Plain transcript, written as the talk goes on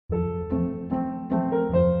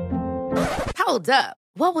Hold up.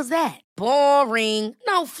 What was that? Boring.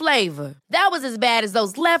 No flavor. That was as bad as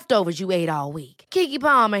those leftovers you ate all week. Keke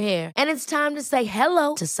Palmer here, and it's time to say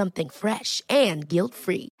hello to something fresh and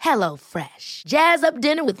guilt-free. Hello Fresh. Jazz up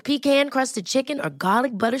dinner with pecan-crusted chicken or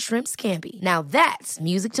garlic butter shrimp scampi. Now that's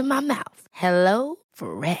music to my mouth. Hello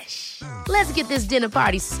Fresh. Let's get this dinner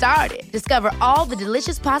party started. Discover all the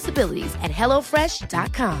delicious possibilities at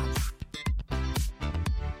hellofresh.com.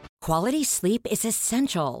 Quality sleep is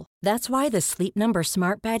essential. That's why the Sleep Number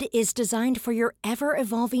Smart Bed is designed for your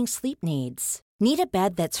ever-evolving sleep needs. Need a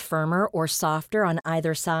bed that's firmer or softer on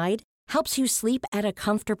either side? Helps you sleep at a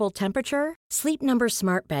comfortable temperature? Sleep Number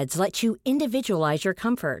Smart Beds let you individualize your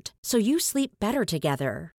comfort, so you sleep better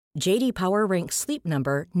together. J.D. Power ranks Sleep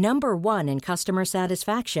Number number 1 in customer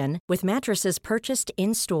satisfaction with mattresses purchased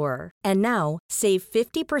in-store. And now, save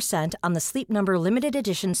 50% on the Sleep Number Limited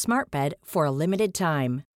Edition Smart Bed for a limited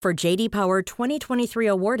time. For J.D. Power 2023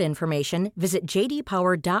 award information, visit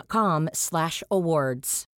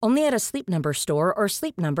jdpower.com/awards. Only at a Sleep Number store or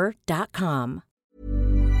sleepnumber.com.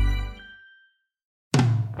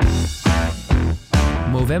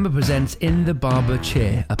 Movember presents In the Barber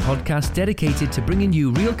Chair, a podcast dedicated to bringing you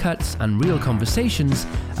real cuts and real conversations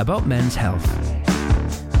about men's health.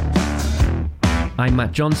 I'm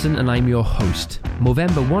Matt Johnson and I'm your host.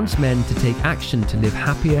 Movember wants men to take action to live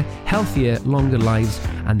happier, healthier, longer lives,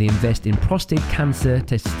 and they invest in prostate cancer,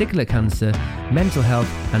 testicular cancer, mental health,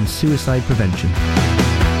 and suicide prevention.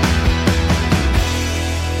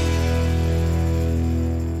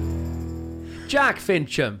 Jack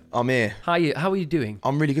Fincham. I'm here. How are you doing?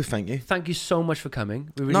 I'm really good, thank you. Thank you so much for coming.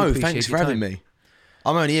 We really No, appreciate thanks for your having time. me.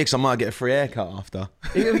 I'm only here because I might get a free haircut after.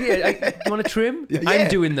 You want to trim? Yeah. I'm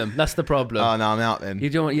doing them. That's the problem. Oh, no, I'm out then. You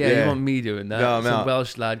don't. Yeah, you want me doing that? No, I'm some out.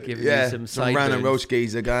 Welsh lad giving Yeah, me some some sideburns. random Welsh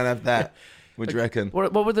geezer, go and have that. What do you reckon?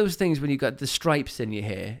 What were those things when you got the stripes in your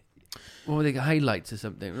hair? What were they? Highlights or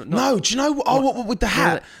something? No, do you know what? Oh, what with the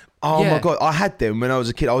hat? Oh Yeah. my God, I had them when I was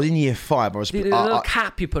a kid. I was in year 5. I was The little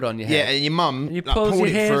cap you put on your head. yeah, and your mum And you like, pulls pulled your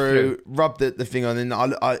it hair through, through. rubbed the thing on, and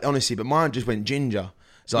I honestly, but mine just went ginger.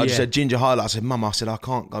 So I just Yeah. said ginger highlight. I said, Mum, I said I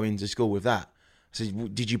can't go into school with that. I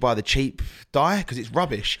said, did you buy the cheap dye? Because it's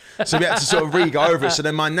rubbish. So we had to sort of re-go over it. So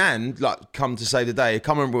then my nan, like, come to save the day. I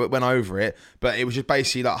can't remember went over it, but it was just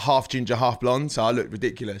basically like half ginger, half blonde. So I looked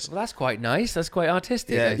ridiculous. Well, that's quite nice. That's quite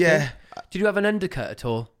artistic. Yeah, I think. yeah. Did you have an undercut at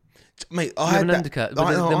all? Mate, You I have had an that, undercut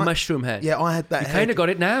with the mushroom head. Yeah, I had that. You kind of got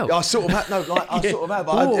it now. I sort of had, no, like, I sort of have.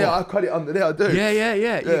 Oh. I cut it under there, I do. Yeah. Yeah. You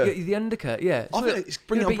get the undercut, yeah. I think it's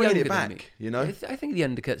You're a I'm bit bringing younger it than me. back, you know? I think the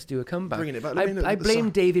undercuts do a comeback. Bringing it back. Let me look I at the blame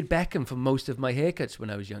side. David Beckham for most of my haircuts when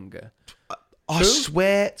I was younger. I True?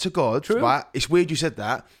 swear to God, True? right? It's weird you said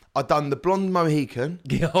that. I done the blonde Mohican.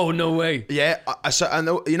 Oh, no way. Yeah, and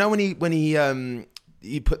you know when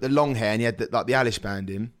he put the long hair and he had the Alice band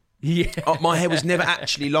in. Yeah. My hair was never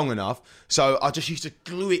actually long enough, so I just used to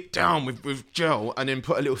glue it down with gel and then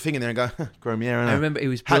put a little thing in there and go, grow my hair out. I remember it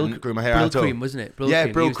was Hadn't grew my hair Brill out at all. cream, wasn't it? Yeah,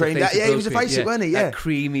 Brill cream. He was the face of it, wasn't he? Yeah. That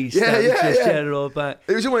creamy Yeah, stuff. yeah, Just yeah. get it all back.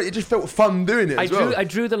 It just felt fun doing it as well. I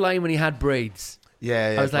drew the line when he had braids.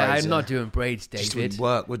 Yeah, I was like, braids, I'm yeah. not doing braids, David. Just wouldn't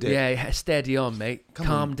work, would it? Yeah, steady on, mate.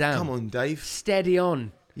 Calm down. Come on, Dave. Steady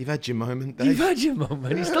on. You've had your moment, Dave. You've had your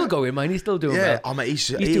moment. He's still going, man. He's still doing Yeah, well. I mean, he's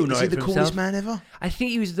doing is all he right the for coolest himself. man ever? I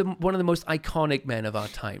think he was one of the most iconic men of our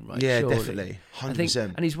time, right? Yeah, Surely. definitely. I think,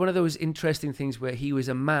 100%. and he's one of those interesting things where he was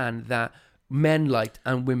a man that men liked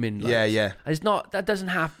and women liked. Yeah. And it's not, that doesn't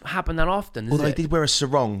happen that often, does Although he it? did wear a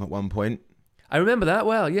sarong at one point. I remember that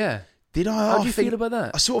well, yeah. Did I? How do you think- feel about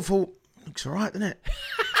that? I sort of thought, looks all right, doesn't it?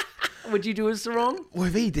 Would you do a sarong? Well,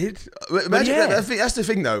 if he did. Imagine, yeah. that's the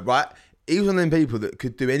thing, though, right? He was one of them people that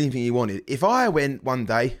could do anything he wanted. If I went one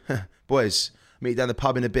day, boys, meet down the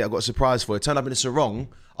pub in a bit, I've got a surprise for you, turn up in a sarong,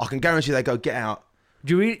 I can guarantee they go, get out.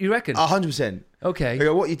 Do you reckon? 100%. Okay. They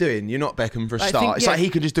go, what are you doing? You're not Beckham for a I start. think, It's yeah. like he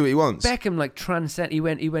can just do what he wants. Beckham like transcend. He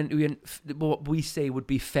went what we say would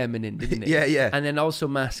be feminine, didn't he? Yeah. And then also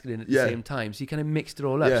masculine at the Yeah. same time. So he kind of mixed it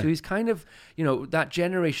all up. Yeah. So he's kind of, that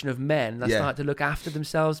generation of men that Yeah. started to look after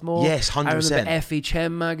themselves more. Yes, 100%. I remember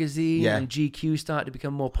FHM magazine Yeah. and GQ started to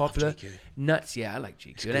become more popular. GQ. Nuts, yeah, I like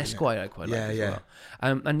GQ. And Esquire I quite like as Yeah.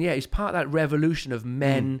 well. And yeah, he's part of that revolution of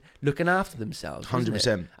men looking after themselves. wasn't it?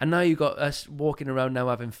 100%. And now you got us walking around now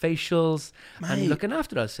having facials and Mate. looking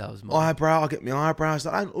after ourselves more. I get my eyebrows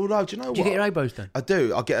done. Although, do you know what? Do you get your eyebrows done? I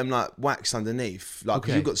do. I get them like waxed underneath, like because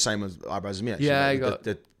Okay. you've got the same eyebrows as me. Actually, Yeah, like, I got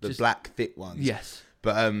the just- black thick ones. Yes.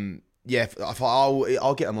 But yeah,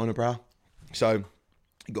 I'll get them on a brow. So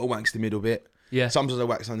you got to wax the middle bit. Yeah. Sometimes I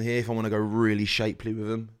wax on here if I want to go really shapely with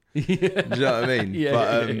them. Do you know what I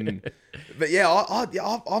mean? But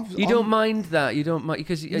I'm You don't mind that? You don't mind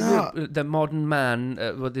because No. the modern man,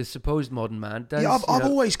 the supposed modern man, does I've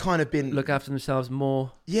always kind of been look after themselves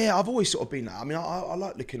more. Yeah, I've always sort of been that. I mean, I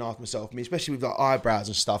like looking after myself. I mean, especially with like eyebrows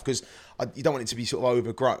and stuff, because you don't want it to be sort of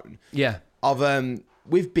overgrown. Yeah.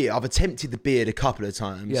 With beard, I've attempted the beard a couple of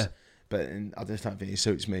times. Yeah. But I just don't think it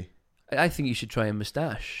suits me. I think you should try a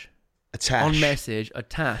moustache. A tash. On message, a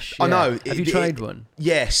tash. I know. Have you tried one?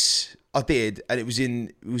 Yes, I did, and it was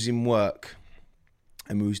in work,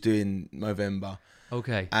 and we was doing Movember.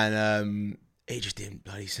 Okay. And it just didn't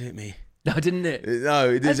bloody suit me. No, didn't it? No,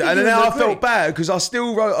 it didn't. And then I felt bad because I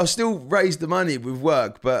still raised the money with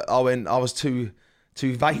work, but I was too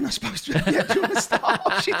vain, I suppose, to get to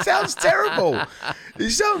moustache. It sounds terrible. It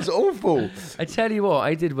sounds awful. I tell you what,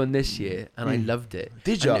 I did one this year and I loved it.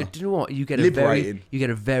 Did you? Do you know what? You get Liberating.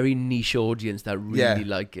 a very niche audience that really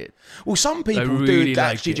like it. Well, some people really do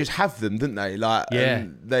like actually it. just have them, didn't they? Like, Yeah.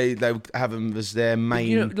 They have them as their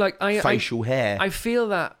main facial hair. I feel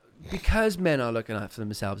that because men are looking after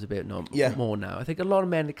themselves a bit more now. I think a lot of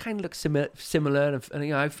men, they kind of look similar,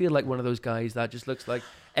 and I feel like one of those guys that just looks like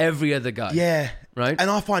every other guy. Yeah. Right? And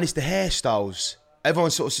I find it's the hairstyles.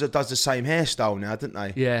 Everyone sort of does the same hairstyle now, don't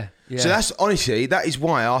they? Yeah. So that is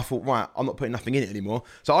why I thought, right, I'm not putting nothing in it anymore.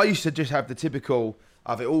 So I used to just have the typical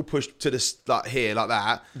of it all pushed to the like here like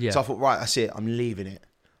that. Yeah. So I thought, right, that's it. I'm leaving it.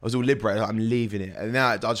 I was all liberated. Like, I'm leaving it. And now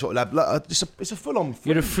I sort of have, it's a full on.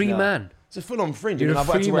 You're a free man. It's a full on fringe. You're I mean, a I've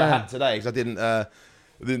had to free wear a man. hat today because I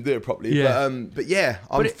didn't do it properly. Yeah. But yeah,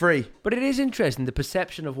 I'm free. But it is interesting, the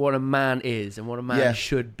perception of what a man is and what a man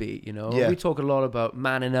should be, you know? Yeah. We talk a lot about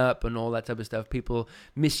manning up and all that type of stuff, people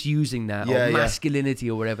misusing that, or masculinity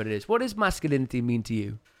or whatever it is. What does masculinity mean to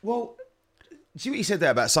you? Well, see what you said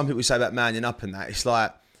there about some people say about manning up and that. It's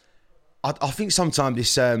like, I think sometimes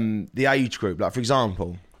this, the age group, like for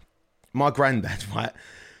example, my granddad, right?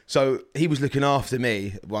 So he was looking after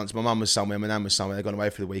me once. My mum was somewhere, my nan was somewhere. They'd gone away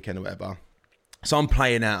for the weekend or whatever. So I'm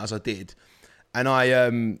playing out as I did. And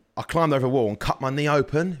I climbed over a wall and cut my knee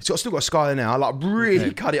open. I've still got a scar there now. I like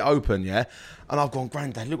really cut it open, yeah? And I've gone,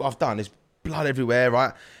 Granddad, look what I've done. There's blood everywhere,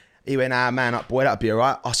 right? He went, man up, boy, that'll be all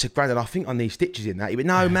right. I said, Granddad, I think I need stitches in that. He went,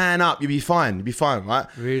 no, man up, you'll be fine, right?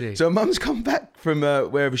 Really? So Mum's come back from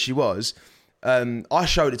wherever she was. I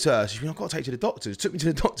showed it to her. She went, I've got to take you to the doctors. Took me to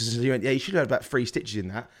the doctors and he went, yeah, you should have had about 3 stitches in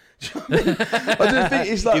that. Do you know what I mean? I just think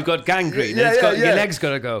it's like... You've got gangrene. Yeah, Your leg's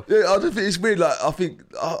got to go. Yeah, I just think it's weird. Like, I think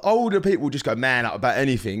older people just go man up about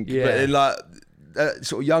anything. Yeah. But then, like,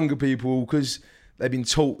 sort of younger people, because they've been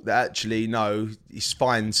taught that actually, no, it's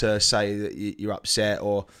fine to say that you're upset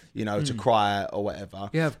or, you know, to cry or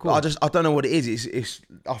whatever. Yeah, of course. But I don't know what it is.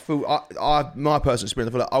 I feel, my personal experience,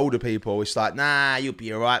 I feel like older people, it's like, nah, you'll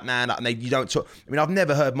be all right, man. Like, and you don't talk. I mean, I've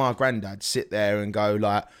never heard my granddad sit there and go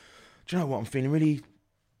like, do you know what, I'm feeling really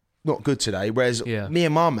not good today. Whereas me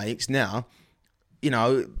and my mates now, you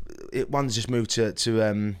know, one's just moved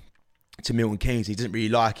to Milton Keynes. He doesn't really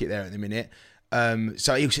like it there at the minute.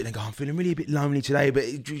 So he'll sit there and go, I'm feeling really a bit lonely today, but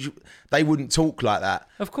they wouldn't talk like that.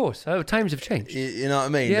 Of course. Times have changed. You know what I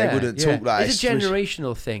mean? They wouldn't talk like that. It's a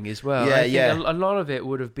generational thing as well. Yeah, I think a lot of it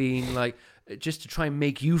would have been like, just to try and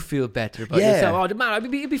make you feel better about yourself. Oh, man,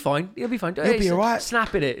 he'll be fine. He'll be fine. He'll be all right.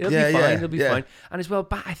 Snap at it. He'll be fine. He'll be fine. And as well,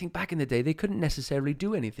 I think back in the day, they couldn't necessarily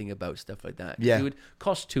do anything about stuff like that. Yeah. It would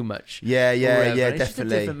cost too much. Yeah, It's definitely. just a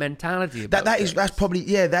different mentality about that's probably,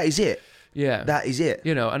 that is it. Yeah. That is it.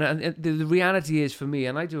 You know, and the reality is for me,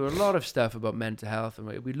 and I do a lot of stuff about mental health, and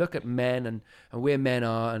we look at men and where men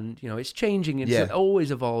are, and, you know, it's changing, it's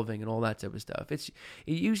always evolving and all that type of stuff. It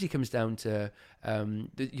usually comes down to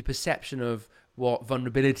your perception of what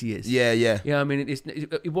vulnerability is. Yeah. Yeah, I mean,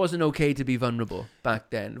 it wasn't okay to be vulnerable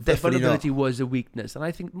back then. Definitely vulnerability not. was a weakness, and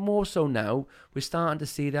I think more so now we're starting to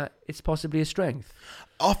see that it's possibly a strength.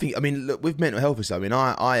 I think, I mean, look, with mental health and stuff,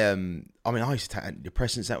 I used to take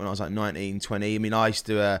antidepressants when I was like 19, 20. I mean, I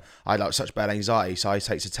had like such bad anxiety, so I used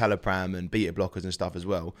to take citalopram and beta blockers and stuff as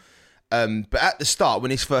well. But at the start,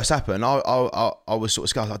 when this first happened, I was sort of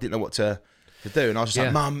scared. I didn't know what to do, and I was just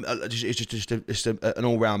like, Mum, it's just an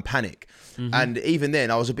all-round panic. Mm-hmm. And even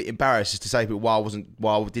then, I was a bit embarrassed to say people why I wasn't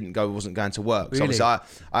going to work. So Really? obviously, I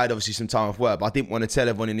had obviously some time off work, but I didn't want to tell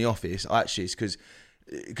everyone in the office. Actually, it's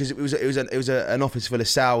because it was an office full of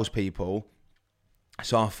salespeople.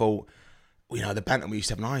 So I thought, you know, the banter we used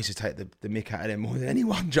to have, and I used to take the mick out of them more than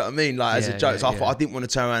anyone. Do you know what I mean? Like, as a joke. So I thought I didn't want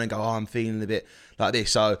to turn around and go, I'm feeling a bit like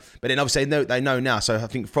this. So, but then obviously they know now. So I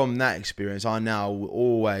think from that experience, I now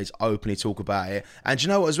always openly talk about it. And do you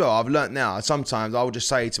know what as well? I've learnt now, sometimes I'll just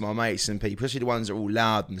say to my mates and people, especially the ones that are all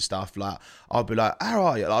loud and stuff, like, I'll be like, how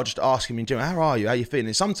are you? I'll just ask them in general, how are you? How you feeling?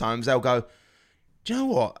 And sometimes they'll go, do you know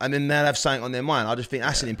what? And then they'll have something on their mind. I just think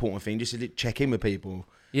that's an important thing, just to check in with people.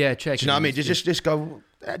 Yeah, check. Do you know what I mean? Just go.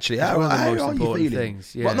 Actually, It's how one of the most are you important feeling?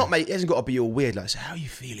 things, yeah. Well, not mate. It hasn't got to be all weird. Like, so how are you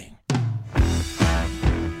feeling?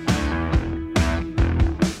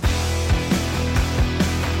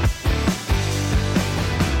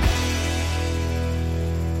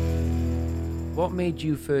 What made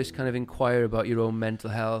you first kind of inquire about your own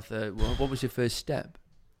mental health? What was your first step?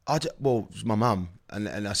 Well, it was my mum,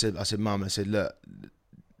 and I said, Mum, I said, look,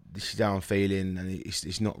 this is how I'm feeling, and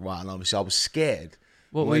it's not right. And obviously, I was scared.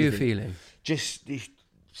 What were you feeling? Just this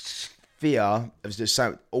fear of that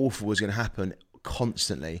something awful was going to happen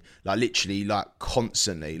constantly, like literally, like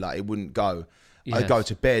constantly, like it wouldn't go. Yes. I'd go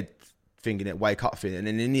to bed thinking it, wake up feeling, and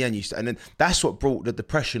then in the end, and then that's what brought the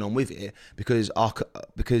depression on with it,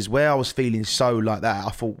 because where I was feeling so like that, I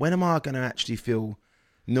thought, when am I going to actually feel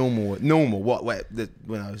normal? It's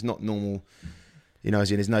not normal. You know,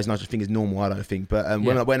 as in, there's no such thing as normal, I don't think. But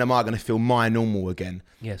when am I going to feel my normal again?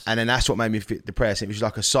 Yes. And then that's what made me feel depressed. It was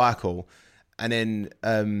like a cycle. And then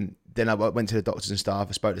I went to the doctors and stuff.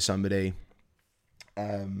 I spoke to somebody.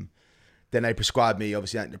 Then they prescribed me,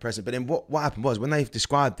 obviously, antidepressant. But then what happened was, when they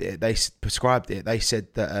prescribed it, they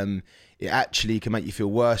said that it actually can make you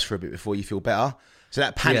feel worse for a bit before you feel better. So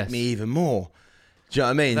that panicked me even more. Do you know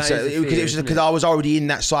what I mean? That So is it was just because I was already in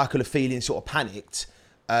that cycle of feeling sort of panicked.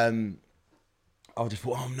 I just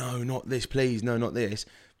thought, oh no, not this, please, no, not this.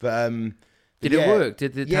 But did it work?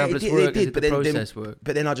 Did the tablets work? Did the process work?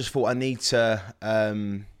 But then I just thought I need to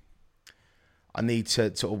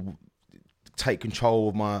sort of take control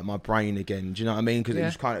of my brain again. Do you know what I mean?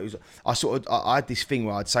 Because I had this thing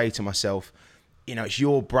where I'd say to myself, you know, it's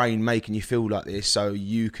your brain making you feel like this, so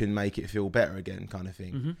you can make it feel better again, kind of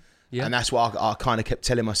thing. Mm-hmm. Yeah. And that's what I kind of kept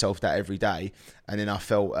telling myself that every day. And then I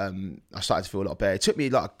felt, I started to feel a lot better. It took me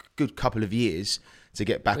like a good couple of years to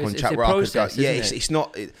get back on track where I could go. Yeah, it's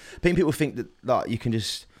not, I think people think that like you can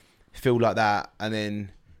just feel like that and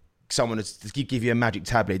then someone will give you a magic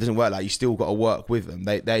tablet. It doesn't work like that. You still got to work with them.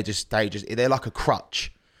 They're like a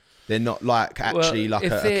crutch. They're not like actually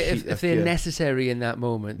if they're necessary in that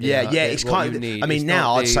moment. It's kind of. I mean,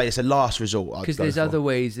 now I'd say it's a last resort. Because there's other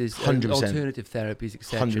ways. There's 100%. Alternative therapies,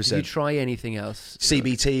 etc. 100%. Did you try anything else?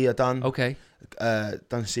 CBT I've done. Okay. Done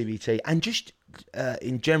CBT, and just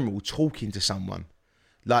in general talking to someone,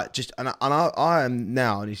 like just and I am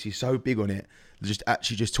now, and this is so big on it.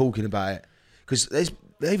 Just talking about it, because there's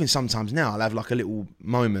even sometimes now I'll have like a little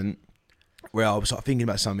moment where I was start thinking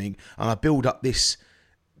about something, and I build up this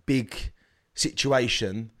big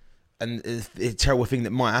situation and a terrible thing that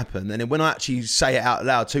might happen, and then when I actually say it out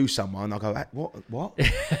loud to someone, I go, what?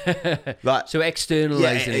 Like, so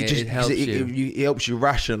externalizing it helps you. It helps you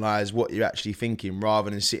rationalize what you're actually thinking, rather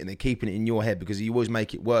than sitting there keeping it in your head, because you always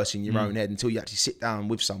make it worse in your own head until you actually sit down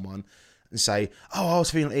with someone and say, oh, I was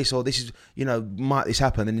feeling like this, or this is, you know, might this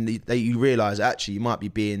happen, and then you realize actually you might be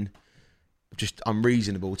being just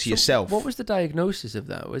unreasonable to yourself. What was the diagnosis of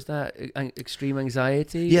that? Was that extreme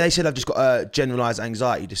anxiety? Yeah, they said I've just got a generalized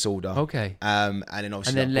anxiety disorder. Okay. And then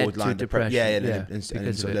obviously and then borderline depression. and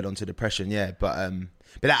sort of led on to depression. Yeah, but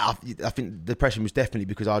that, I think depression was definitely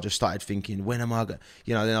because I just started thinking, when am I going?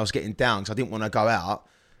 You know, then I was getting down because I didn't want to go out.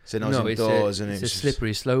 So then I was indoors, and it's a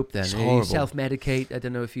slippery slope. Then you self-medicate. I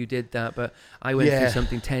don't know if you did that, but I went through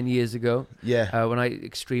something 10 years ago. Yeah, when I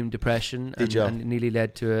extreme depression and nearly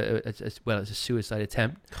led to it's a suicide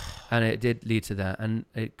attempt, and it did lead to that, and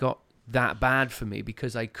it got that bad for me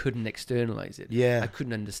because I couldn't externalize it. Yeah, I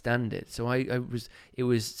couldn't understand it. So it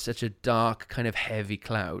was such a dark, kind of heavy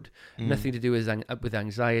cloud. Nothing to do with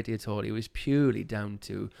anxiety at all. It was purely down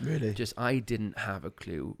to just I didn't have a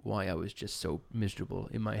clue why I was just so miserable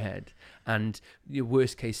in my head, and your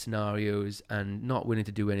worst case scenarios, and not willing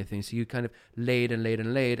to do anything. So you kind of laid,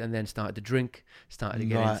 and then started to drink, started to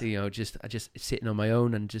get into just sitting on my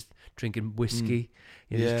own and just drinking whiskey,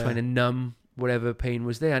 just trying to numb whatever pain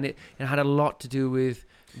was there, and it had a lot to do with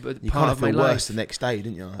part of my life. You kind of feel worse the next day,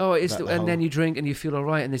 didn't you? Oh, then you drink and you feel all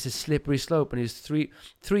right, and there's a slippery slope, and there's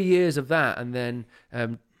three years of that, and then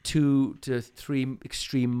 2 to 3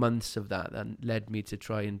 extreme months of that led me to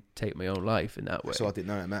try and take my own life in that way. So I didn't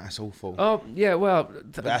know that, Matt. That's awful. Oh yeah, well,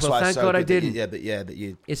 thank God I didn't. That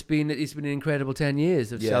you. It's been an incredible 10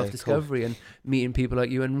 years of self-discovery and meeting people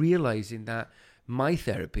like you, and realizing that my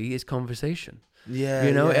therapy is conversation. Yeah,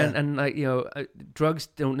 and like, drugs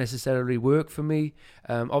don't necessarily work for me.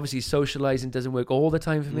 Obviously, socializing doesn't work all the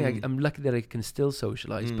time for me. I'm lucky that I can still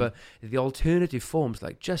socialize, but the alternative forms,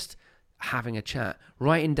 like just having a chat,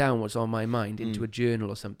 writing down what's on my mind into a journal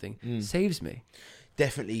or something, saves me.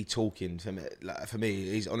 definitely talking for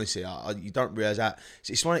me is honestly, you don't realise that.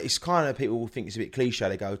 It's kind of, people think it's a bit cliche.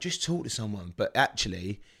 They go, just talk to someone, but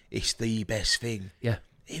actually, it's the best thing. Yeah.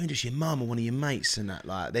 Even just your mum or one of your mates and that,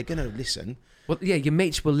 like, they're gonna listen. Well, yeah, your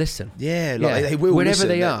mates will listen. Yeah, like they will wherever listen.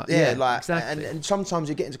 they are. Yeah, like exactly. And sometimes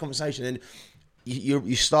you get into conversation and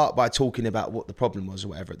you start by talking about what the problem was or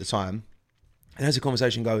whatever at the time, and as the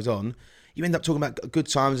conversation goes on, you end up talking about good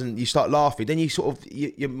times and you start laughing. Then you sort of,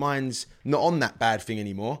 your mind's not on that bad thing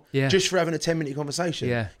anymore. Yeah. Just for having a 10-minute conversation.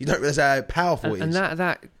 Yeah. You don't realise how powerful it is. And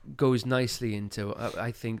that goes nicely into,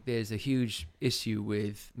 I think there's a huge issue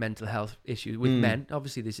with mental health issues with men.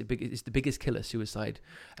 Obviously, it's the biggest killer, suicide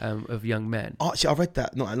of young men. Actually, I read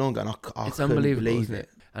that not that long ago and I It's couldn't unbelievable, believe isn't it?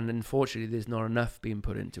 And unfortunately, there's not enough being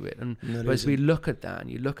put into it. And No, but as we look at that and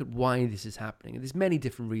you look at why this is happening, and there's many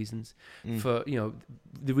different reasons for,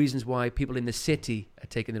 the reasons why people in the city are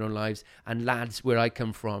taking their own lives, and lads where I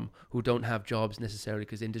come from who don't have jobs necessarily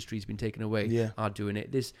because industry's been taken away are doing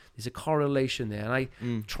it. There's a correlation there, and I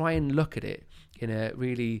try and look at it in a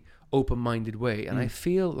really open-minded way, and I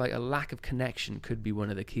feel like a lack of connection could be one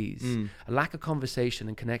of the keys. A lack of conversation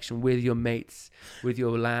and connection with your mates, with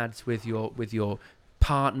your lads, with your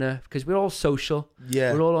partner, because we're all social,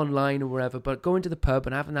 we're all online or wherever, but going to the pub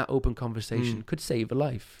and having that open conversation could save a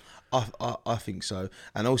life. I think so.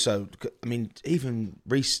 And also, I mean, even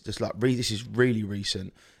this is really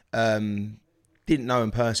recent. Didn't know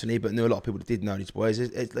him personally, but knew a lot of people that did know these boys.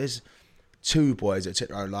 There's 2 boys that took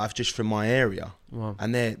their own life just from my area. Wow.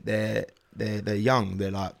 And they're young. They're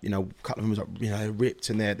like, a couple of them was like, they're ripped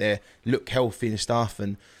and they look healthy and stuff.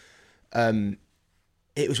 And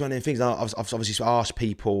it was one of the things. I've obviously asked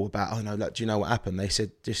people about, do you know what happened? They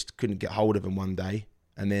said just couldn't get hold of them one day,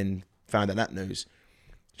 and then found out that news.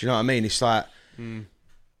 Do you know what I mean? It's like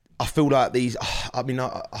I feel like these. I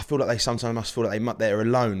feel like they sometimes must feel like they're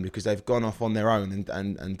alone because they've gone off on their own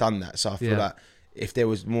and done that. So I feel like if there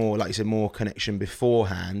was more, like you said, more connection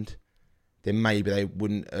beforehand, then maybe they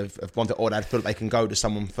wouldn't have wanted, or they'd feel like they can go to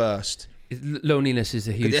someone first. Loneliness is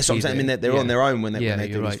a huge. That's what I'm saying. I mean, they're on their own when they do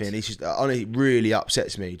this right. thing. It's just, honestly, it really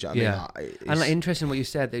upsets me. Do you know what I mean? And like, interesting what you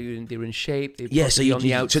said. They're in shape. So you on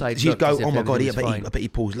the outside. So you go, oh my god, I bet he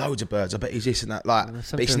pulls loads of birds. I bet he's this and that. Like,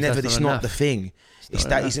 but it's never. It's not the thing.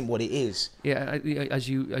 That isn't what it is. Yeah, as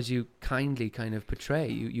you kindly kind of portray,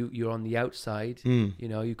 you're on the outside.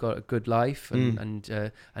 You've got a good life, and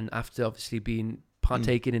after obviously being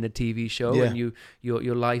partaking in a TV show, and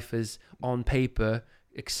your life is on paper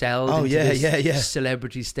excelled into this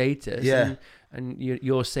celebrity status, and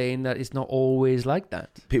you're saying that it's not always like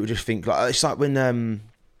that. People just think, like, it's like when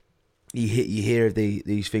you hear of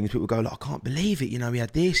these things, people go like, I can't believe it, he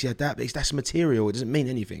had this, he had that, but that's material, it doesn't mean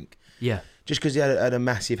anything. Just because he had a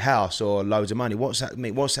massive house or loads of money, what's that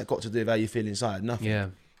mean? What's that got to do with how you feel inside? Nothing.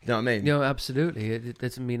 You know what I mean? Absolutely. It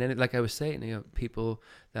doesn't mean anything. Like I was saying, people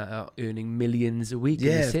that are earning millions a week in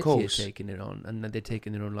the city are taking it on, and they're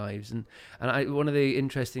taking their own lives. And one of the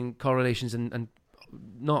interesting correlations and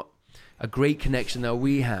not a great connection that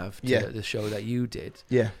we have to the show that you did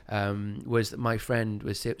was that my friend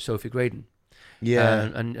was Sophie Graydon.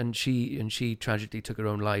 And she tragically took her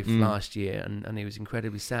own life last year, and it was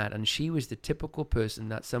incredibly sad. And she was the typical person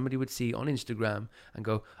that somebody would see on Instagram and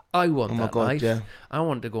go, I want that life. I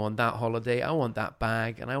want to go on that holiday. I want that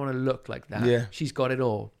bag, and I want to look like that. She's got it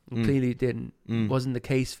all. And clearly it didn't. Wasn't the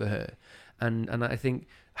case for her. And I think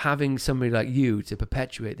having somebody like you to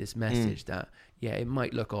perpetuate this message that it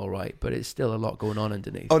might look all right, but it's still a lot going on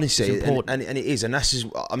underneath. Honestly, and it is, and that's just,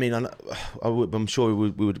 I mean, I'm sure we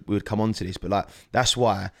would come on to this, but like, that's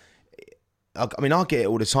why, I mean, I get it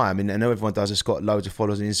all the time, and I know everyone does, it's got loads of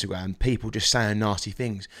followers on Instagram, people just saying nasty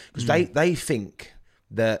things, because they think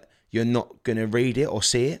that you're not going to read it or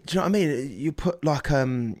see it. Do you know what I mean? You put like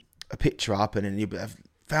a picture up, and then you have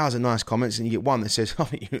 1,000 nice comments, and you get one that says, "Oh,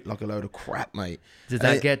 you look like a load of crap, mate." Did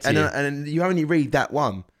that get to you? And you only read that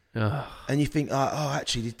one. And you think,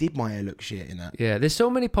 actually, did my hair look shit in that? Yeah, there's so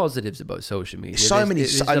many positives about social media.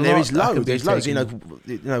 There is loads. There's loads,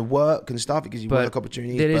 work and stuff, because you work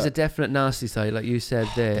opportunities. There is a definite nasty side, like you said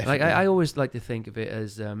there. Definitely. Like I always like to think of it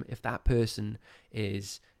as if that person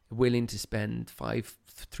is willing to spend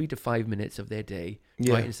 3 to 5 minutes of their day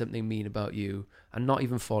writing something mean about you and not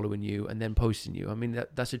even following you and then posting you. I mean,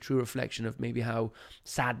 that's a true reflection of maybe how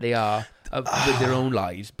sad they are with their own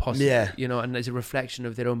lives, possibly. And there's a reflection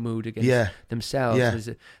of their own mood against themselves.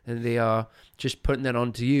 And they are just putting that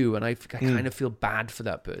onto you, and I kind of feel bad for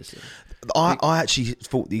that person. I actually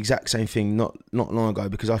thought the exact same thing not long ago,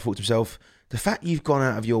 because I thought to myself, the fact you've gone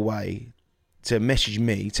out of your way to message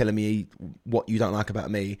me telling me what you don't like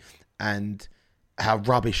about me and how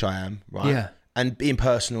rubbish I am, right? And being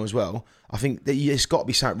personal as well. I think that it's got to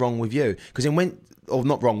be something wrong with you. Because then or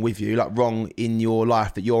not wrong with you, like wrong in your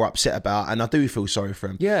life that you're upset about, and I do feel sorry for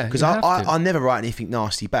him. Yeah, because I never write anything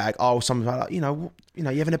nasty back. Something like, you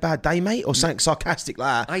having a bad day, mate, or something sarcastic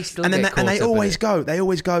like that. I still and then get caught they up always in go. They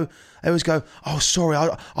always go. Oh, sorry,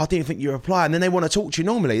 I didn't think you replied. And then they want to talk to you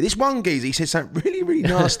normally. This one geezer, he said something really, really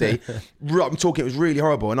nasty. I'm talking, it was really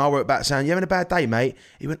horrible, and I wrote back saying, "You having a bad day, mate?"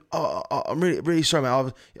 He went, "Oh, I'm really, really sorry,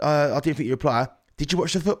 mate. I didn't think you replied. Did you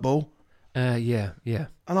watch the football?" Yeah. And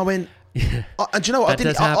I went. Yeah. And do you know what?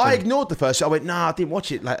 I ignored the first. I went, nah, I didn't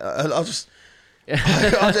watch it. Like, I just,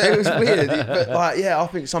 it was weird. But I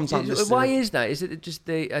think sometimes. Why is that? Is it just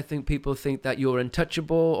I think people think that you're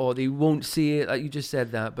untouchable, or they won't see it. Like you just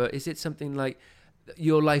said that, but is it something like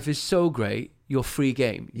your life is so great, you're free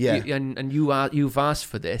game? Yeah. And you've asked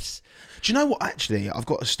for this. Do you know what? Actually, I've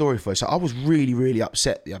got a story for you. So I was really, really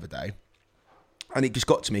upset the other day, and it just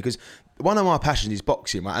got to me because one of my passions is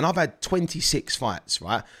boxing, right? And I've had 26 fights,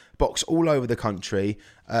 right? Box all over the country.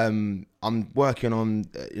 I'm working on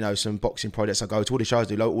some boxing projects. I go to all the shows,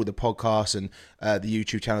 do all the podcasts and the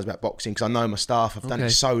YouTube channels about boxing because I know my staff. I've done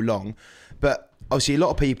it so long, but obviously a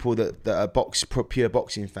lot of people that are pure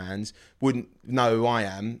boxing fans wouldn't know who I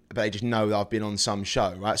am, but they just know that I've been on some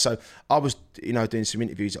show, right? So I was doing some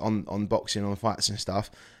interviews on boxing, on fights and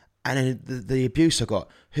stuff. And then the abuse I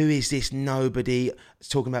got. Who is this nobody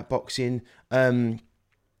talking about boxing? So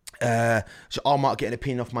I might get an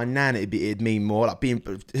opinion off my nan. It'd mean more like being.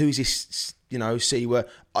 Who's this? See where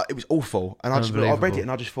it was awful. And I read it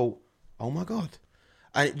and I just thought, oh my God.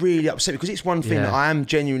 And it really upset me because it's one thing that I am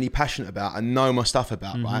genuinely passionate about and know my stuff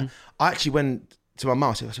about. Right. I actually went to my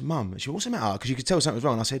mum. I said, Mum, she what's the matter? Because you could tell something was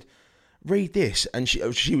wrong. And I said, read this, and she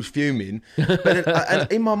was fuming. But then,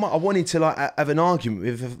 and in my mind, I wanted to have an argument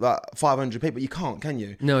with like 500 people. You can't, can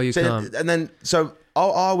you? No, you can't. And then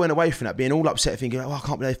I went away from that being all upset, thinking, I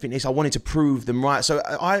can't believe they think this. I wanted to prove them right. So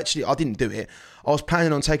I didn't do it. I was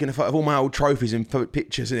planning on taking a photo of all my old trophies and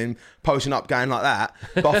pictures and then posting up, going like that.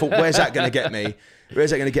 But I thought, where's that going to get me?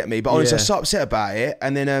 But honestly, I was so upset about it.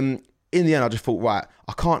 And then in the end, I just thought, right,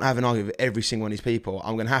 I can't have an argument with every single one of these people.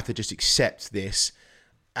 I'm going to have to just accept this.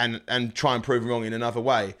 And try and prove wrong in another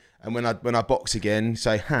way. And when I box again,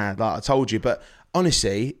 say, like I told you. But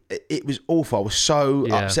honestly, it was awful. I was so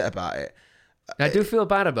upset about it. I do feel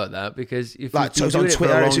bad about that because if so it was on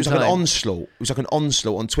Twitter, it was like an onslaught. It was like an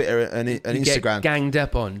onslaught on Twitter and Instagram. Get ganged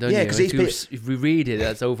up on, don't you? Yeah, because if we read it,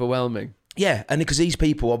 that's overwhelming. Yeah, and because these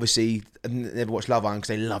people obviously never watch Love Island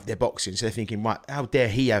because they love their boxing, so they're thinking, right, how dare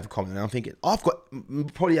he have a comment? And I'm thinking, I've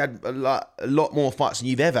probably had a lot more fights than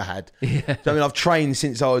you've ever had. Yeah. So, I mean, I've trained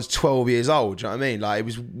since I was 12 years old. Do you know what I mean? Like, it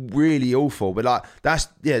was really awful. But like, that's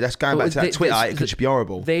going back to that Twitter. It could just be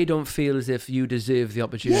horrible. They don't feel as if you deserve the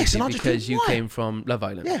opportunity because you came from Love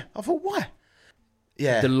Island. Yeah, I thought, why?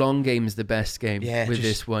 Yeah. The long game's the best game with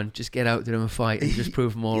this one. Just get out there and fight and just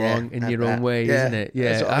prove them all wrong in your own way, isn't it?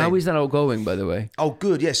 Yeah. How is that all going, by the way? Oh,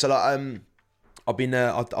 good. Yeah. So like, I've been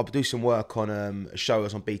I'll do some work on a show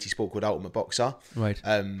that's on BT Sport called Ultimate Boxer, right?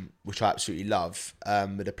 Which I absolutely love.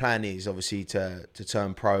 But the plan is obviously to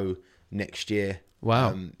turn pro next year.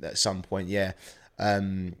 Wow. At some point, yeah.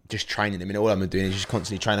 Just training them. I mean, all I'm doing is just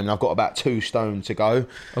constantly training them. I've got about 2 stone to go.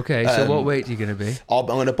 Okay, so what weight are you going to be? I'm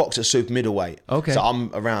going to box at super middleweight. Okay. So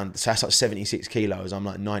I'm around, so that's like 76 kilos. I'm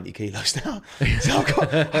like 90 kilos now. So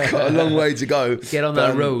I've got a long way to go. Get on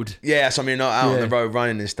that road. Yeah, so I'm not out on the road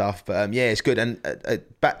running and stuff. But it's good. And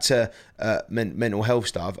back to mental health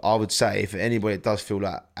stuff, I would say if anybody does feel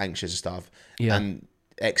like anxious and stuff, and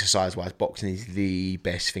exercise-wise, boxing is the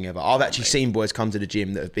best thing ever. I've actually seen boys come to the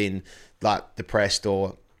gym that have been like depressed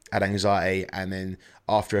or had anxiety, and then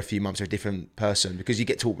after a few months they're a different person because you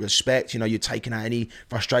get taught respect. You're taking out any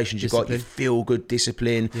frustrations you've got. You feel good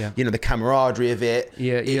discipline. Yeah. The camaraderie of it.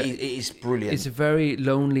 Yeah, it is brilliant. It's a very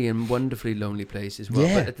lonely and wonderfully lonely place as well.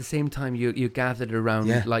 Yeah. But at the same time, you're gathered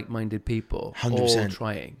around like-minded people, 100%. All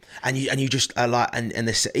trying. And you just are like, and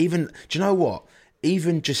this even. Do you know what?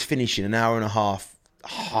 Even just finishing an hour and a half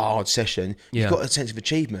hard session, you've got a sense of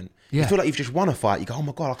achievement. You feel like you've just won a fight. You go, oh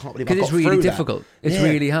my God, I can't believe I got through that. Because it's really difficult. It's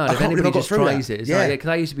really hard. If anybody just tries it. Because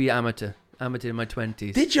I used to be amateur in my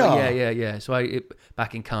 20s. Did you? Yeah. So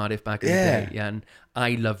back in Cardiff, back in the day, and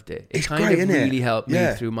I loved it. It kind of really helped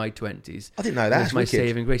me through my 20s. I didn't know that. It was my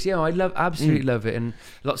saving grace. Yeah, I absolutely love it. And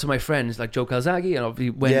lots of my friends, like Joe Calzaghe, and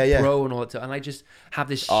obviously went pro and all that stuff. And I just have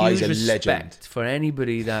this huge respect for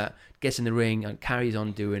anybody that gets in the ring and carries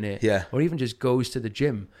on doing it. Yeah. Or even just goes to the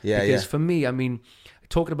gym. Yeah. Because for me, I mean,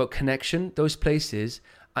 talking about connection, those places,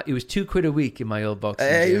 It was £2 a week in my old boxing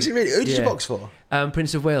gym. Was it really? Who did you box for?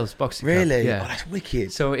 Prince of Wales boxing club. Really? Yeah. Oh, that's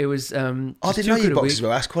wicked. So it was. I didn't know you boxed as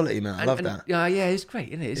well. That's quality, man. I love that. Yeah, it's great,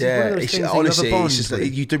 isn't it? It's Yeah, one of those it's, things honestly, that you have a it's just bond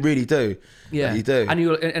like, with. you really do. Yeah, Like, you do.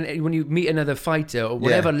 And when you meet another fighter or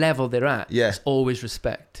whatever level they're at, it's always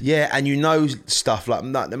respect. Yeah, and you know stuff like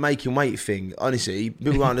the making weight thing. Honestly,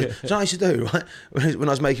 people aren't. Do you know what I used to do? Right? When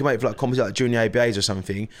I was making weight for like competitions like junior ABAs or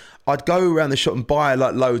something, I'd go around the shop and buy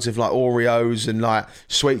like loads of like Oreos and like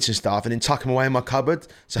sweets and stuff, and then tuck them away in my cupboard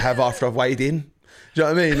to have after I've weighed in. Do you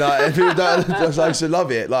know what I mean? Like, and people don't, I used to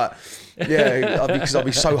love it. Like, yeah, because I'd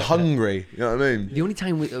be so hungry. You know what I mean? The only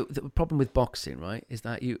time the problem with boxing, right, is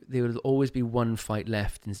that there will always be one fight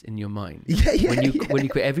left in your mind. When you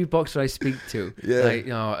quit, every boxer I speak to, like,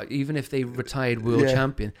 you know, even if they retired world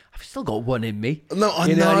champion, I've still got one in me. No,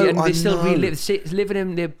 I know. And they still living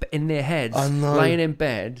in their heads, lying in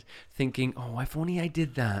bed, thinking, "Oh, if only I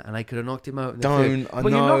did that, and I could have knocked him out in the third." You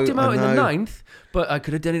knocked him out in the 9th, but I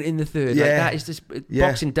could have done it in the 3rd. Yeah. Like that is just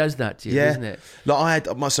boxing does that to you, doesn't it? Like I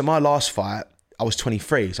had my last fight, I was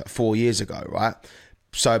 23. It's like 4 years ago, right?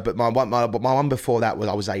 So, but my one before that was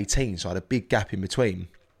I was 18, so I had a big gap in between.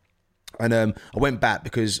 And I went back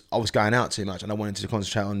because I was going out too much and I wanted to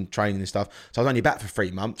concentrate on training and stuff. So I was only back for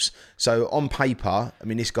 3 months. So on paper, I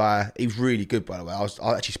mean, this guy, he was really good, by the way.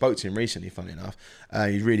 I actually spoke to him recently, funny enough.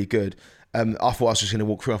 He's really good. I thought I was just going to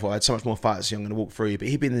walk through. I thought I had so much more fights, so I'm going to walk through. But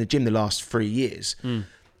he'd been in the gym the last 3 years.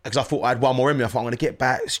 Because I thought I had one more in me. I thought I'm going to get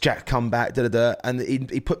back, Jack, come back, And he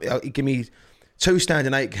gave me 2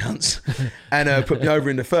 standing 8 counts and put me over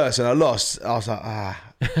in the first, and I lost. I was like,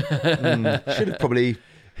 should have probably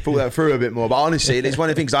thought that through a bit more. But honestly, it's one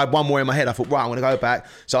of the things. I had one more in my head. I thought, right, I'm going to go back.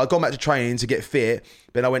 So I'd gone back to training to get fit.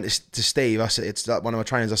 Then I went to Steve. I said, it's like one of my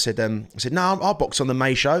trainers. I said, no, I'll box on the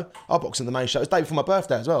May show. I'll box on the May show. It was the day before my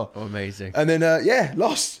birthday as well. Oh, amazing. And then,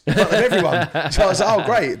 lost in front of everyone. So I was like, oh,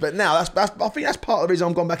 great. But now I think that's part of the reason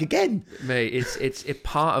I'm gone back again. Mate, it's a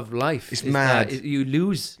part of life. It's mad. You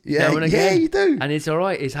lose now and again. Yeah, you do. And it's all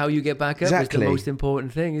right. It's how you get back up. Exactly. It's the most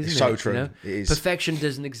important thing, isn't it? So true. You know? It is. Perfection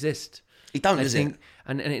doesn't exist. It don't, does it?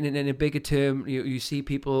 And in a bigger term, you see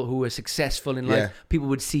people who are successful in life. Yeah. People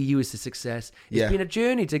would see you as a success. It's been a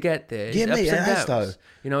journey to get there. Yeah, mate, it has though.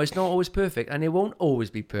 You know, it's not always perfect, and it won't always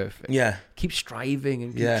be perfect. Yeah. Keep striving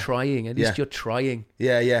and keep trying. At least you're trying.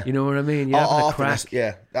 Yeah, yeah. You know what I mean? You're having a crack.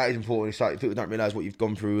 That is important. It's like people don't realise what you've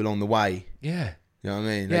gone through along the way. Yeah. You know what I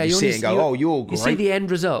mean? Yeah, you see it and go, oh, you're great. You see the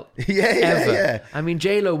end result. Yeah. I mean,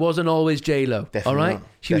 J-Lo wasn't always J-Lo, all right? Not.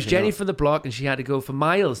 She was Jenny from the block, and she had to go for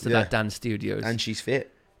miles to that dance studios. And she's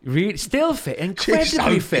fit. Still fit,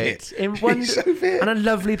 incredibly fit. So fit. And a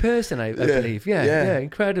lovely person, I believe. Yeah,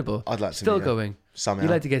 incredible. I'd like to Still going. Somehow.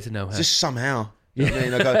 You'd like to get to know her. Just somehow. You know what I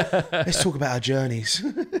mean? I go, let's talk about our journeys. Do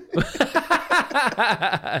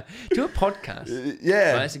a podcast.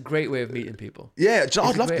 Yeah. Right, that's a great way of meeting people. Yeah,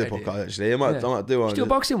 I'd love to do a podcast, actually. I might do one. Just do a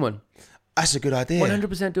boxing one. That's a good idea.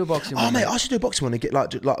 100% do a boxing one. Oh, mate, I should do a boxing one and get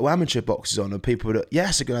like amateur boxers on and people that... Yeah,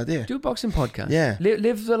 that's a good idea. Do a boxing podcast. Yeah.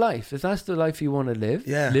 Live the life. If that's the life you want to live,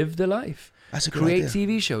 live the life. That's a good idea. Create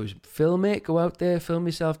TV shows. Film it. Go out there. Film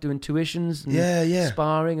yourself doing tuitions and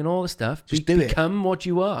sparring and all the stuff. Just do it. Become what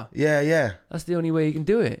you are. Yeah. That's the only way you can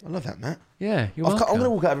do it. I love that, Matt. Yeah, you're welcome. I'm going to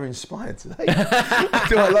walk out of here inspired today.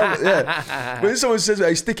 I love it, yeah. When someone says,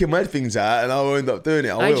 hey, sticking my things out and I'll end up doing it,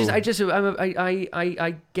 I will. I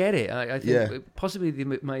get it. I think possibly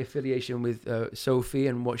my affiliation with Sophie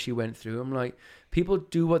and what she went through, I'm like, people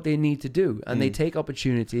do what they need to do and they take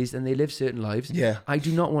opportunities and they live certain lives. Yeah. I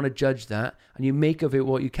do not want to judge that, and you make of it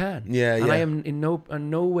what you can. Yeah, and I am in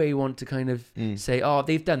no way want to kind of say, oh,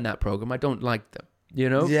 they've done that program, I don't like them. You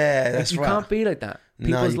know? Yeah, that's right. You can't be like that.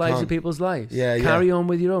 People's lives are people's lives. Yeah, Carry on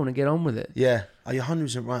with your own and get on with it. Yeah. Oh, you're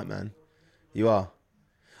 100% right, man. You are.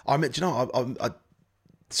 I mean, do you know,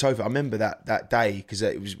 Sophie, I remember that day because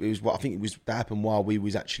it was what I think that happened while we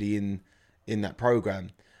was actually in that program.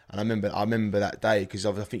 And I remember that day because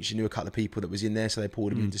I think she knew a couple of people that was in there, so they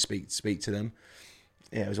pulled him in to speak to them.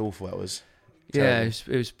 Yeah, it was awful. That was terrible. Yeah,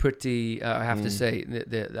 it was pretty. I have to say,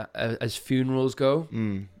 as funerals go,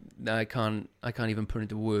 I can't even put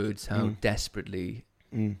into words how desperately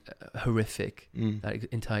horrific that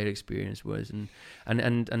entire experience was,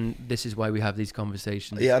 and this is why we have these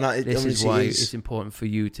conversations. Yeah, this is why it's important for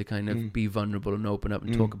you to kind of be vulnerable and open up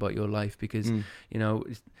and talk about your life, because you know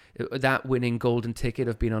that winning golden ticket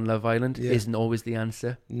of being on Love Island isn't always the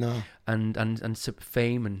answer. No, and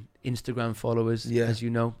fame and Instagram followers, as you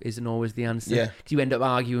know, isn't always the answer. Yeah, you end up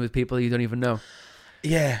arguing with people you don't even know.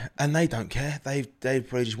 Yeah, and they don't care. They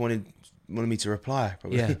probably just wanted me to reply.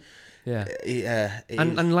 Probably. Yeah.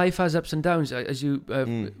 And life has ups and downs, as you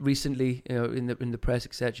recently, in the press,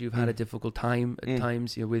 etc. You've had a difficult time at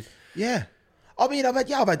times, with. Yeah, I mean, I've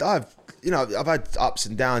had ups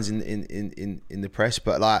and downs in the press,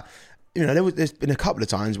 but like, there's been a couple of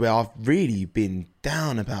times where I've really been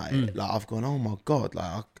down about it. Like I've gone, oh my God,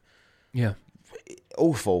 like,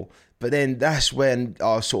 awful. But then that's when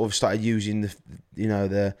I sort of started using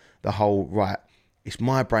the whole, right, it's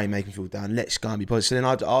my brain making me feel down, let's go and be positive. So then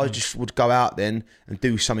I just would go out then and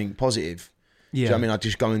do something positive. Yeah. Do you know what I mean? I'd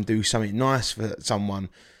just go and do something nice for someone.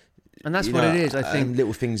 And that's what it is, I think.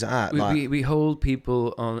 Little things like that. We hold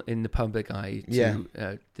people in the public eye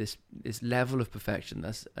to this level of perfection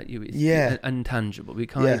that's intangible. We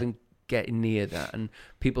can't even get near that, and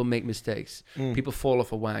people make mistakes. People fall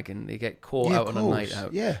off a wagon, they get caught out on a night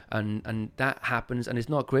out, and that happens, and it's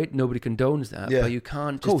not great. Nobody condones that, but you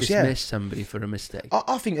can't just dismiss somebody for a mistake.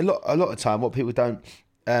 I think a lot of time what people don't,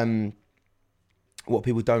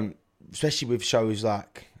 especially with shows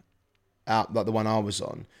like the one I was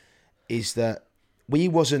on, is that we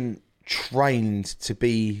wasn't trained to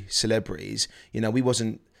be celebrities. We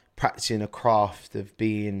wasn't practicing a craft of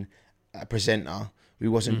being a presenter. We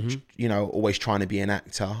wasn't, always trying to be an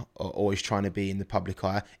actor or always trying to be in the public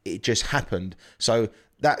eye. It just happened. So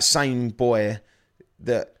that same boy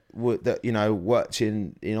that worked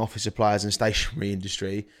in office supplies and stationery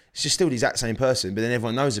industry, it's just still the exact same person. But then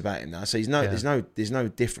everyone knows about him now, so there's no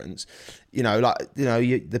difference.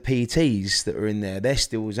 The PETs that are in there, they're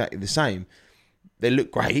still exactly the same. They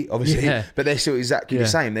look great, obviously, but they're still exactly the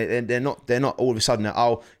same. They're not all of a sudden,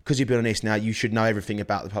 because you've been on this now, you should know everything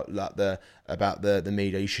about the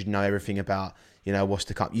media. You should know everything about what's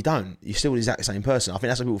to come. You don't. You're still the exact same person. I think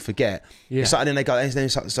that's what people forget. Yeah. So then they go, and then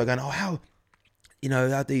start going, oh, how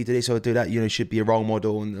do you do this or do that? You should be a role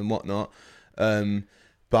model and whatnot.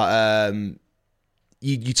 But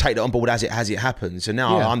you take that on board as it happens. So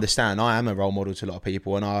now I understand I am a role model to a lot of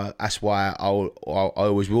people, and that's why I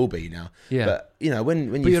always will be now. Yeah. But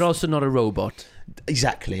when you're also not a robot.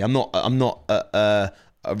 Exactly. I'm not a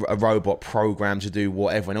robot programmed to do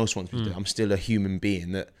what everyone else wants me to do. I'm still a human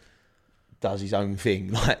being that does his own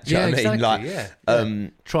thing. Like, do you know what I mean? Like,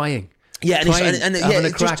 trying. Yeah, I'm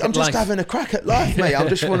just having a crack at life, mate. I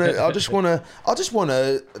just want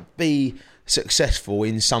to be successful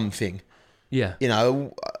in something. Yeah.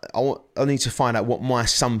 I need to find out what my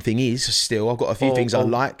something is still. I've got a few things I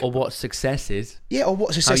like. Or what success is. Yeah, or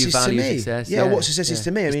what success is to me. Success. Yeah, or what success is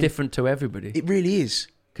to me. It's different to everybody. It really is.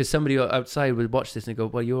 Because somebody outside would watch this and go,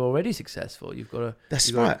 well, you're already successful. You've got a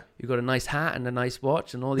nice hat and a nice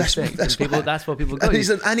watch and all these things. That's what people go. And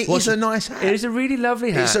it is a nice hat. It is a really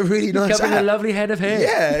lovely hat. It's a really nice hat. You've got a lovely head of hair.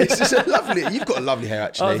 Yeah, it's just a lovely. You've got a lovely hair,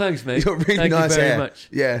 actually. Oh, thanks, mate. You've got really Thank nice you very hair. Much.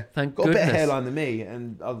 Yeah. Thank got goodness. a better hairline than me,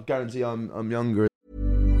 and I'll guarantee I'm younger.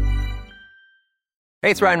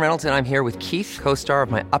 Hey, it's Ryan Reynolds, and I'm here with Keith, co-star of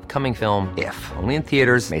my upcoming film, If, only in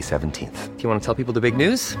theaters May 17th. Do you want to tell people the big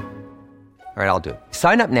news? All right, I'll do it.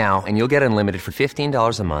 Sign up now and you'll get unlimited for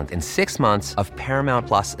 $15 a month and 6 months of Paramount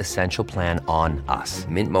Plus Essential Plan on us.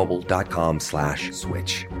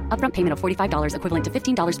 MintMobile.com/switch. Upfront payment of $45 equivalent to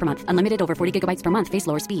 $15 per month. Unlimited over 40 gigabytes per month. Face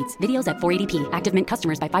lower speeds. Videos at 480p. Active Mint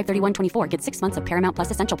customers by 531.24 get 6 months of Paramount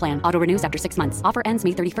Plus Essential Plan. Auto renews after 6 months. Offer ends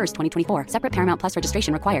May 31st, 2024. Separate Paramount Plus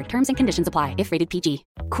registration required. Terms and conditions apply if rated PG.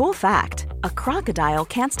 Cool fact, a crocodile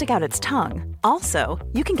can't stick out its tongue. Also,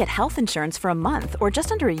 you can get health insurance for a month or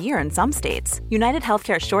just under a year in some states. United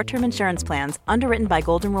Healthcare short-term insurance plans, underwritten by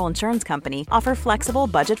Golden Rule Insurance Company, offer flexible,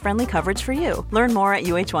 budget-friendly coverage for you. Learn more at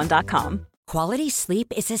uh1.com. Quality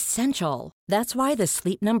sleep is essential. That's why the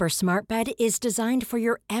Sleep Number Smart Bed is designed for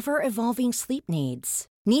your ever-evolving sleep needs.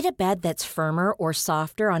 Need a bed that's firmer or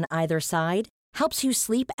softer on either side? Helps you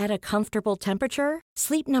sleep at a comfortable temperature?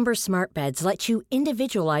 Sleep Number Smart Beds let you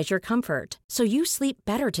individualize your comfort, so you sleep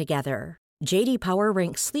better together. J.D. Power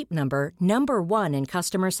ranks Sleep Number number 1 in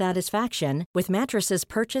customer satisfaction with mattresses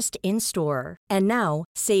purchased in-store. And now,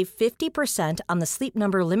 save 50% on the Sleep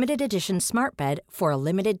Number Limited Edition Smart Bed for a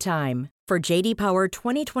limited time. For J.D. Power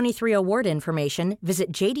 2023 award information,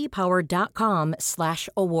 visit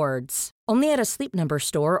jdpower.com/awards. Only at a Sleep Number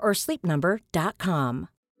store or sleepnumber.com.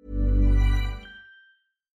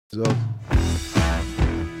 So.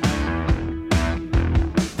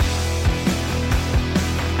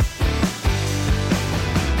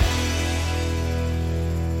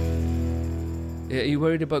 Are you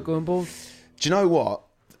worried about going bald? Do you know what?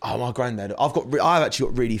 Oh, my granddad. I've actually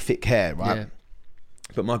got really thick hair, right? Yeah.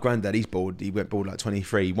 But my granddad, he's bald. He went bald like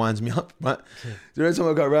 23. He winds me up, right? Yeah. So every time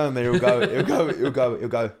I go around there, he'll go. I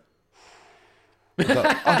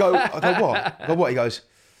go, what? He goes,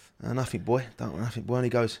 nothing, boy. Don't nothing, boy. And he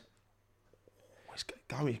goes, He's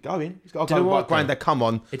going. He's got Do to you know go. what, Granddad, come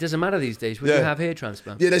on. It doesn't matter these days when Yeah. you have hair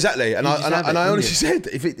transplants. Yeah, exactly. And You just have it, I wouldn't honestly you? said,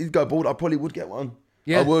 if it did go bald, I probably would get one.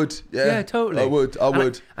 Yeah. I would. Yeah, Yeah, totally. I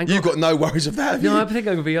would. And You've got no worries of that, have No, you? I think I'm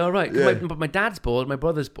going to be all right. Yeah. But my dad's bald, my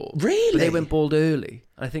brother's bald. Really? But they went bald early.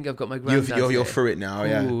 I think I've got my granddad's You're hair. through it now,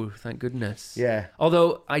 yeah. Ooh, thank goodness. Yeah.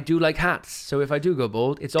 Although I do like hats, so if I do go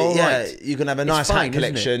bald, it's all yeah, right. you can have a It's nice fine, hat isn't it?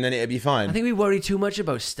 collection and it'll be fine. I think we worry too much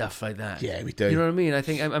about stuff like that. Yeah, we do. You know what I mean? I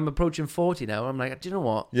think I'm approaching 40 now. I'm like, do you know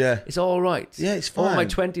what? Yeah. It's all right. Yeah, it's All my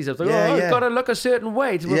fine. 20s, I was like, Yeah, I've yeah. got to look a certain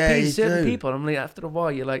way to Yeah, appease you certain do. people. I'm like, after a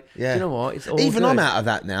while, you're like, Yeah. do you know what? It's all Even good. I'm out of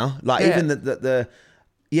that now. Like, Yeah. even the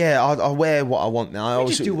I wear what I want now. I You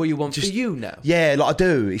just do what you want for you now. Yeah, like I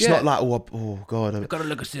do. It's Yeah. not like, oh God. I've got to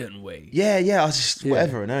look a certain way. Yeah, I just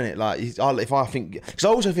whatever, and own it. Like, if I think, because I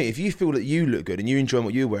also think if you feel that you look good and you enjoy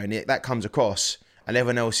what you're wearing, that comes across, and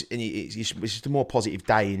everyone else, and it's just a more positive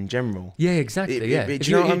day in general. Yeah, exactly. Do Yeah, you if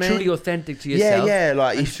know what I you're mean? truly authentic to yourself, Yeah,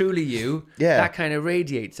 like and if- truly you, Yeah. that kind of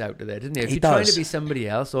radiates out to there, doesn't it? If It you're trying does. to be somebody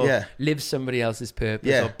else or Yeah. live somebody else's purpose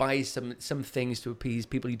Yeah. or buy some things to appease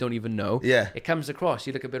people you don't even know, Yeah. it comes across.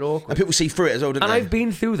 You look a bit awkward. And people see through it as well, don't And they? I've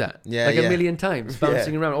been through that, Yeah, like yeah. a million times,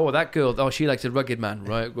 bouncing around. Oh, that girl, she likes a rugged man,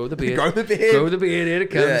 right? Grow the beard, Grow the beard. grow the beard. Here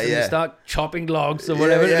it comes, Yeah, and you yeah. start chopping logs or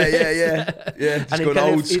whatever. Yeah, it is. yeah. Just And it gone kind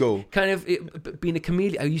of- old school. Being a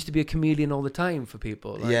chameleon. I used to be a chameleon all the time for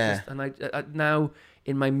people. Like, Yeah. and I now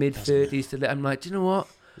in my mid 30s, I'm like, do you know what?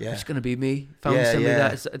 Yeah. I'm just gonna be me. Found Yeah, somebody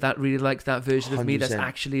yeah. that really likes that version of me. That's 100%.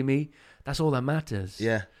 actually me. That's all that matters.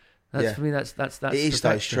 Yeah. That's yeah. for me. That's It is though. It's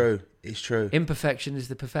perfection. true. It's true. Imperfection is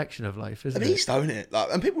the perfection of life, isn't It it? is, don't it? Like,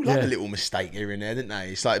 and people love Yeah. a little mistake here and there, don't they?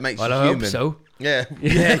 It's like it makes Well, you I human. hope so. Yeah,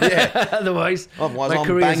 yeah. Otherwise, Otherwise, my I'm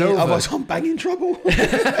career's banging. over. Otherwise, I'm banging trouble.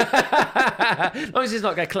 As long as it's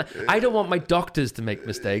not I don't want my doctors to make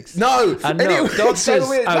mistakes. No, and and no, it's doctors so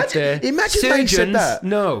weird. out Imagine- there. imagine they said surgeons, that.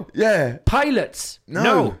 no. Yeah. Pilots, No.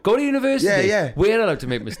 no. Go to university. Yeah, yeah. We're allowed to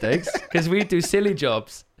make mistakes because we do silly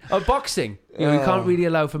jobs. Or boxing, you can't really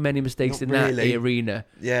allow for many mistakes Not in that really. arena.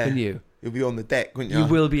 Yeah. Can you? You'll be on the deck, wouldn't you? You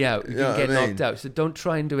will be out. You know can what get I mean? knocked out. So don't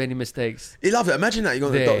try and do any mistakes. You love it. Imagine that you go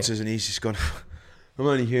to the There. doctors and he's just gone. I'm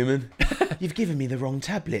only human. You've given me the wrong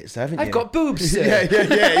tablets, haven't you? I've got boobs, sir.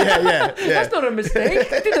 yeah. That's not a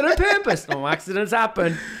mistake. I did that on purpose. No accidents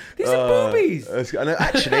happen. These are boobies.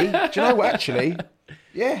 Actually, do you know what? Actually,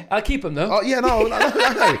 yeah. I'll keep them though. Oh yeah, no.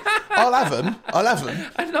 I'll have them.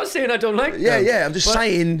 I'm not saying I don't like them. Yeah. I'm just but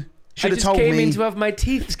saying. I Should have just told came me. in to have my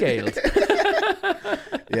teeth scaled.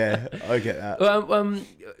 Yeah, I get that.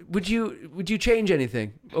 Would you change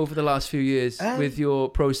anything over the last few years with your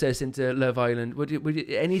process into Love Island? Would you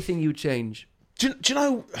anything you change? Do you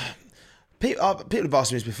know? People have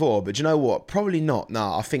asked me this before, but do you know what? Probably not.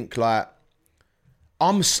 No, I think like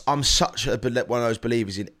I'm such one of those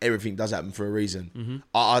believers in everything does happen for a reason. Mm-hmm.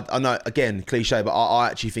 I know, again, cliche, but I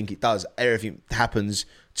actually think it does. Everything happens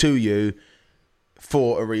to you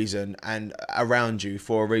for a reason and around you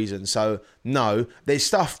for a reason. So no, there's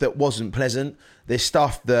stuff that wasn't pleasant. There's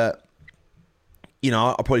stuff that,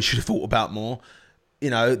 I probably should have thought about more.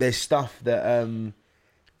 There's stuff that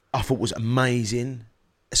I thought was amazing.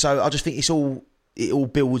 So I just think it all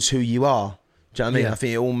builds who you are. Do you know what I mean? Yeah. I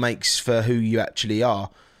think it all makes for who you actually are.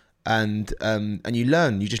 And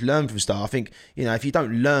you just learn from stuff. I think, if you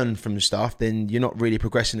don't learn from stuff, then you're not really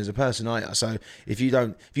progressing as a person, are you? So if you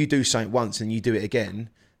do something once and you do it again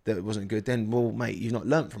that wasn't good, then, well, mate, you've not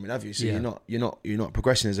learned from it, have you? So Yeah. you're not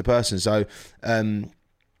progressing as a person. So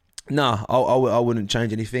no, I wouldn't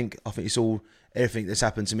change anything. I think everything that's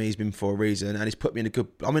happened to me has been for a reason, and it's put me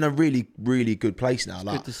in a really, really good place now.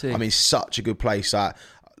 Like, good to see. I'm in such a good place.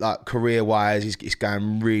 Like career-wise, it's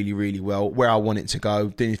going really, really well. Where I want it to go,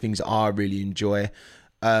 doing things that I really enjoy.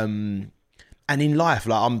 And in life,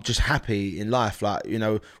 like, I'm just happy in life. Like,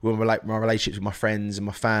 with my relationships with my friends and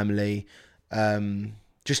my family.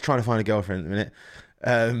 Just trying to find a girlfriend at the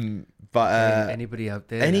minute. But Anybody out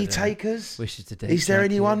there? any that, takers? wishes to date? Is there Jack,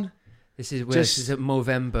 anyone? yeah. This is a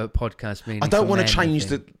Movember podcast. Mainly I don't for want men, to change I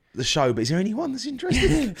think. the show, but is there anyone that's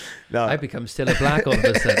interested? No. I become Stella Black all of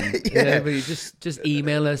a sudden. Yeah. Everybody just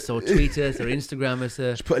email us or tweet us or Instagram us.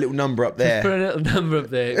 Just put a little number up Just there. put a little number up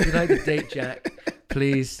there. If you'd like to date Jack,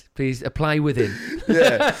 please apply within.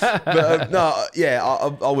 Yeah, but no, yeah,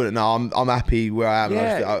 I wouldn't. No, I'm happy where I am.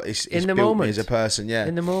 Yeah, It's in the built moment. me as a person. Yeah,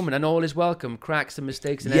 In the moment, and all is welcome. Cracks and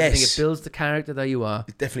mistakes and Yes. everything. It builds the character that you are.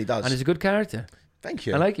 it definitely does. And it's a good character. Thank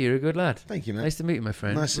you. I like you. You're a good lad. Thank you, man. Nice to meet you, my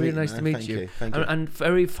friend. Nice to really meet you, nice man. to meet Thank you. you, thank you. And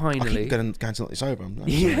very I finally, keep going to not sober. I'm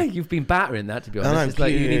yeah, you've been battering that, to be honest. know, It's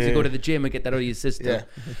like you need to yeah. go to the gym and get that out of your system. Yeah.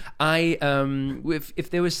 If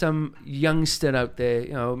there was some youngster out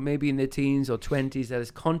there, maybe in their teens or 20s that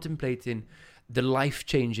is contemplating the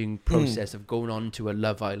life-changing process of going on to a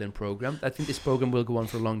Love Island program. I think this program will go on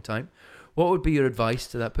for a long time. What would be your advice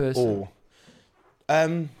to that person?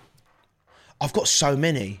 I've got so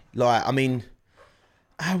many. Like, I mean,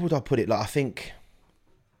 how would I put it? Like, I think,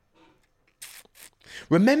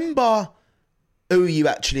 remember who you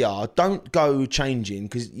actually are. Don't go changing,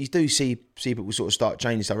 because you do see people sort of start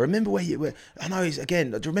changing stuff. Remember I know it's,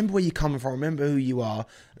 again, remember where you're coming from. Remember who you are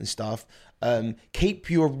and stuff. Keep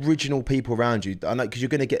your original people around you. I know, because you're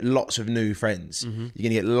going to get lots of new friends. You're going to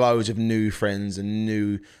get loads of new friends and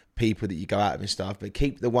new people that you go out with and stuff, but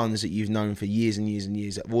keep the ones that you've known for years and years and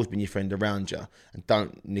years, that have always been your friend, around you, and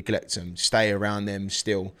don't neglect them. Stay around them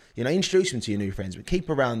still. You know, introduce them to your new friends, but keep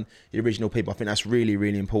around your original people. I think that's really,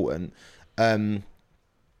 really important.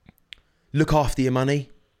 Look after your money.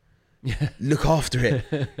 Look after it.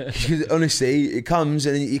 Because honestly, it comes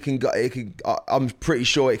and it can go. I'm pretty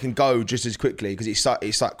sure it can go just as quickly, because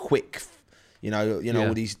it's like quick. You know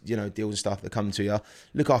all these deals and stuff that come to you.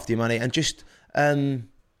 Look after your money and just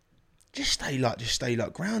stay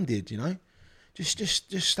grounded. You know,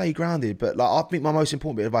 just stay grounded. But like, I think my most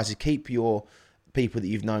important bit of advice is keep your people that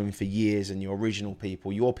you've known for years and your original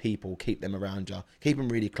people, keep them around you. Keep them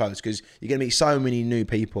really close, because you're going to meet so many new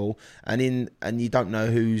people, and you don't know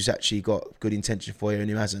who's actually got good intention for you and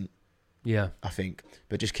who hasn't. Yeah, I think.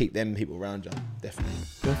 But just keep them people around you, definitely.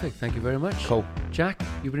 Perfect. Thank you very much. Cool. Jack,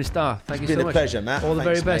 you've been a star. Thank you so much. It's been a pleasure, Matt. All the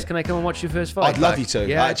very best. Mate. Can I come and watch your first fight? I'd love you to.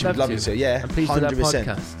 Yeah, I actually would love you to. Yeah, and please 100%. Do that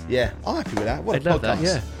podcast. Yeah, I'm happy with that. What I'd a love podcast. That,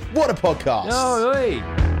 yeah. What a podcast. Oh, oi.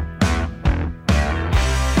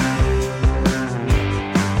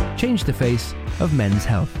 Change the face of men's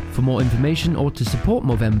health. For more information or to support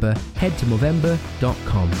Movember, head to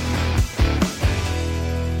Movember.com.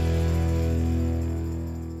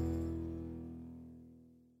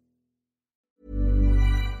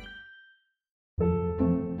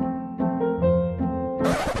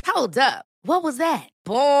 Hold up. What was that?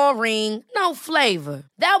 Boring. No flavor.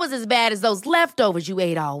 That was as bad as those leftovers you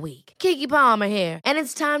ate all week. Keke Palmer here, and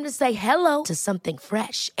it's time to say hello to something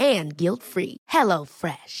fresh and guilt-free. Hello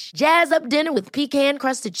Fresh. Jazz up dinner with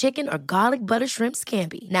pecan-crusted chicken or garlic butter shrimp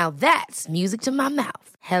scampi. Now that's music to my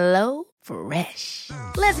mouth. Hello Fresh.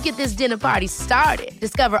 Let's get this dinner party started.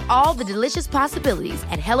 Discover all the delicious possibilities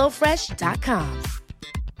at HelloFresh.com.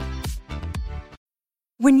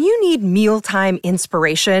 When you need mealtime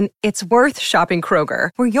inspiration, it's worth shopping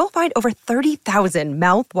Kroger, where you'll find over 30,000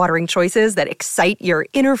 mouth-watering choices that excite your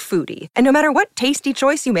inner foodie. And no matter what tasty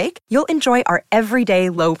choice you make, you'll enjoy our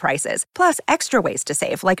everyday low prices, plus extra ways to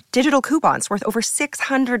save, like digital coupons worth over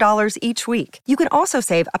 $600 each week. You can also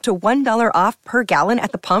save up to $1 off per gallon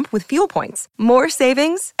at the pump with fuel points. More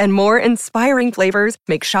savings and more inspiring flavors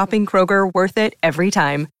make shopping Kroger worth it every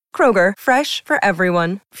time. Kroger, fresh for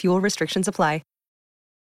everyone. Fuel restrictions apply.